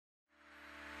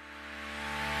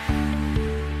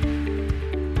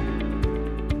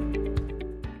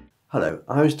Hello,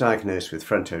 I was diagnosed with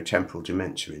frontotemporal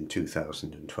dementia in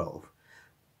 2012,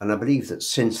 and I believe that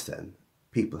since then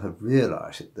people have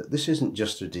realised that this isn't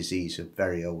just a disease of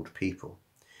very old people,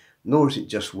 nor is it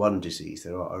just one disease.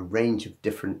 There are a range of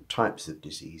different types of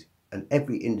disease, and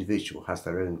every individual has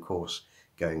their own course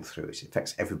going through it. It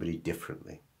affects everybody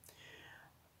differently.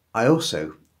 I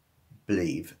also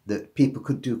believe that people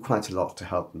could do quite a lot to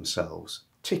help themselves,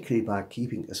 particularly by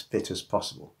keeping as fit as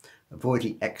possible,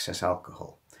 avoiding excess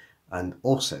alcohol, and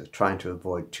also trying to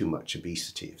avoid too much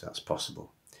obesity if that's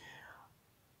possible.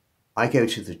 I go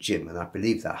to the gym and I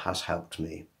believe that has helped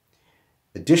me.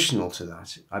 Additional to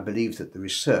that, I believe that the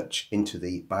research into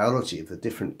the biology of the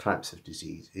different types of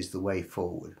disease is the way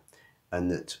forward, and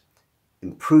that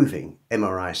improving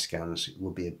MRI scans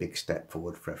will be a big step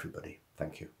forward for everybody.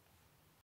 Thank you.